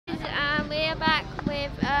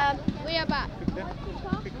are back. With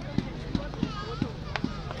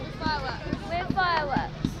fireworks. With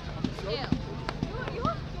fireworks. Yeah.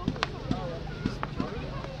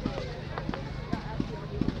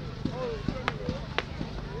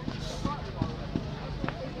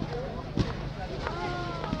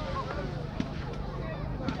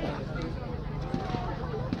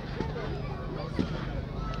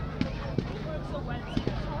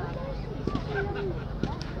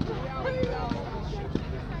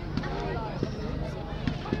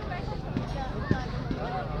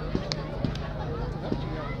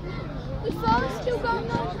 Is fire still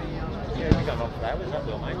going on? Yeah, we got enough flowers, that's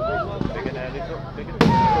all, mate. Big and little, big and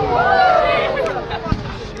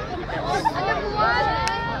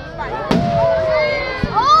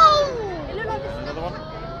another one.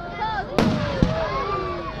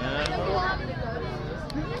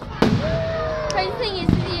 Crazy thing is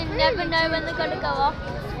you never know when they're gonna go off.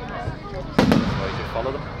 So you just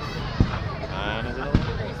follow them. And there's another one.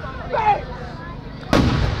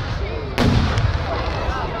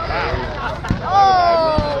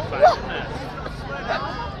 Oh!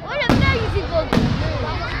 What a crazy bug!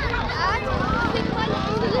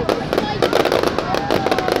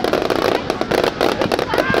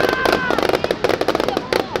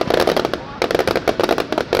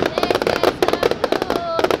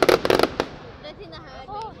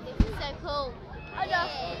 This is so cool.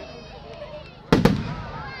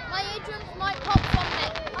 My eardrums might pop from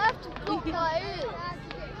it. I have to block my ears.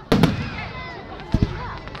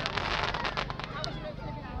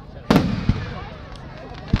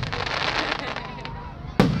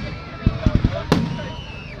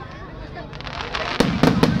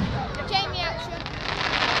 Jamie action.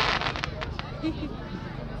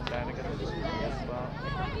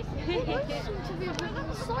 Seems to be a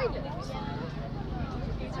bit silent.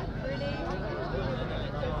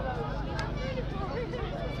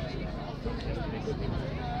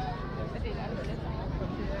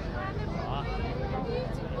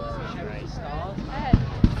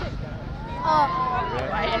 Oh,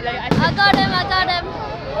 I got him, I got him.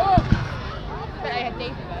 Oh. But I had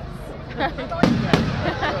Dave with us.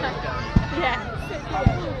 Yeah.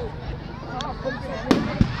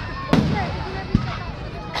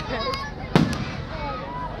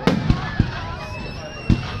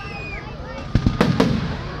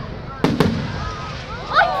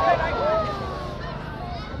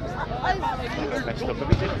 Messed up a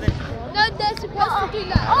bit, didn't it? No, they're supposed to do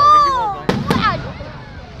that. Oh, wow.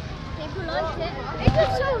 People like it. It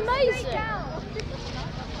was so amazing.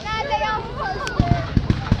 Now they are supposed to.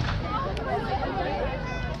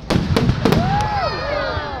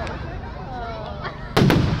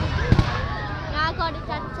 Now I got it,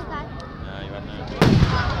 that's okay. No, you had no.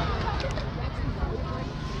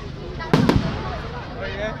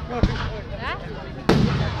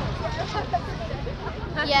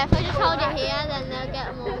 Yeah, if I just hold it here, then they'll get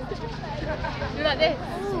them all. Do like this.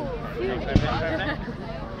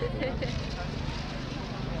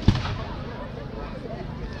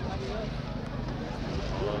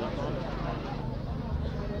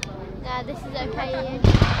 No, this is okay, Ian.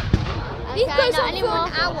 These Okay, goes not on anymore.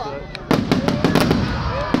 for an hour.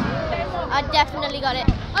 I definitely got it.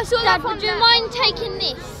 I saw Dad, that would from you there. mind taking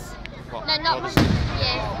this? What? No, not What?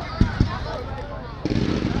 yeah. There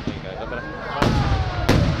you go, is that better?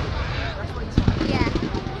 Yeah.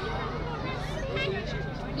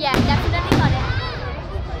 Yeah, definitely got it.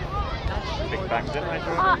 Big bangs, didn't they?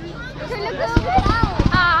 Ah.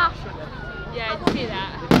 Ah. Yeah, did you see that?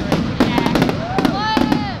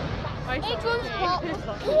 It was hot.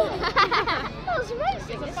 That was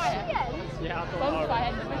amazing. Yeah,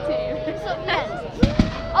 Bonfire number 2.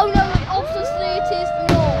 Oh no, obviously it is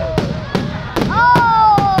not.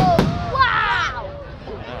 Oh, wow!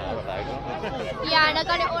 Yeah, and I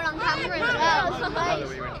got it all on camera as well.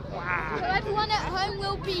 So everyone at home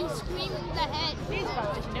will be screaming their head. They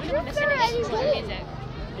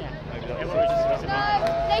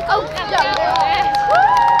Oh,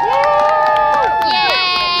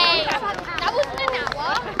 Yay! that wasn't an hour.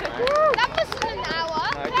 That wasn't an hour.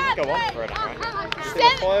 No, it didn't go on for an hour. Still a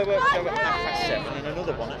fireworks show at 7:30 and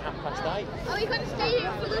another one at 8:30. Are we going to stay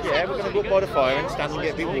here for the Yeah, we're going to go up by the fire and stand and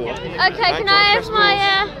get a bit warm. Okay, can I have my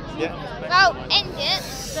Yeah. Well, end it.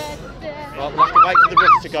 Well, we'll have to wait for the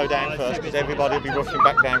rush to go down first because everybody will be rushing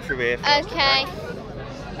back down through here first. Okay.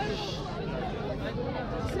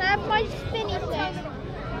 Can I have my spinny thing?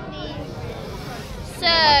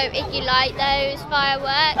 So, if you like those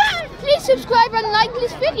fireworks, Please subscribe and like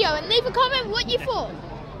this video and leave a comment what you thought.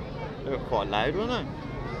 They were quite loud, weren't they?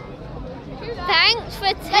 thanks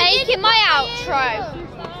for taking my outro.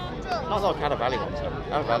 Not like Hatter Valley ones.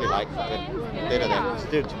 Hatter Valley, like, they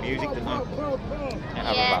do the music, didn't they? And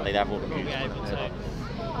Hatter Valley, they have all the music.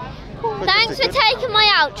 Thanks for taking my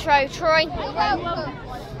outro, Troy.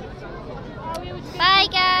 Bye,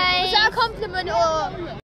 guys. Was that a compliment or?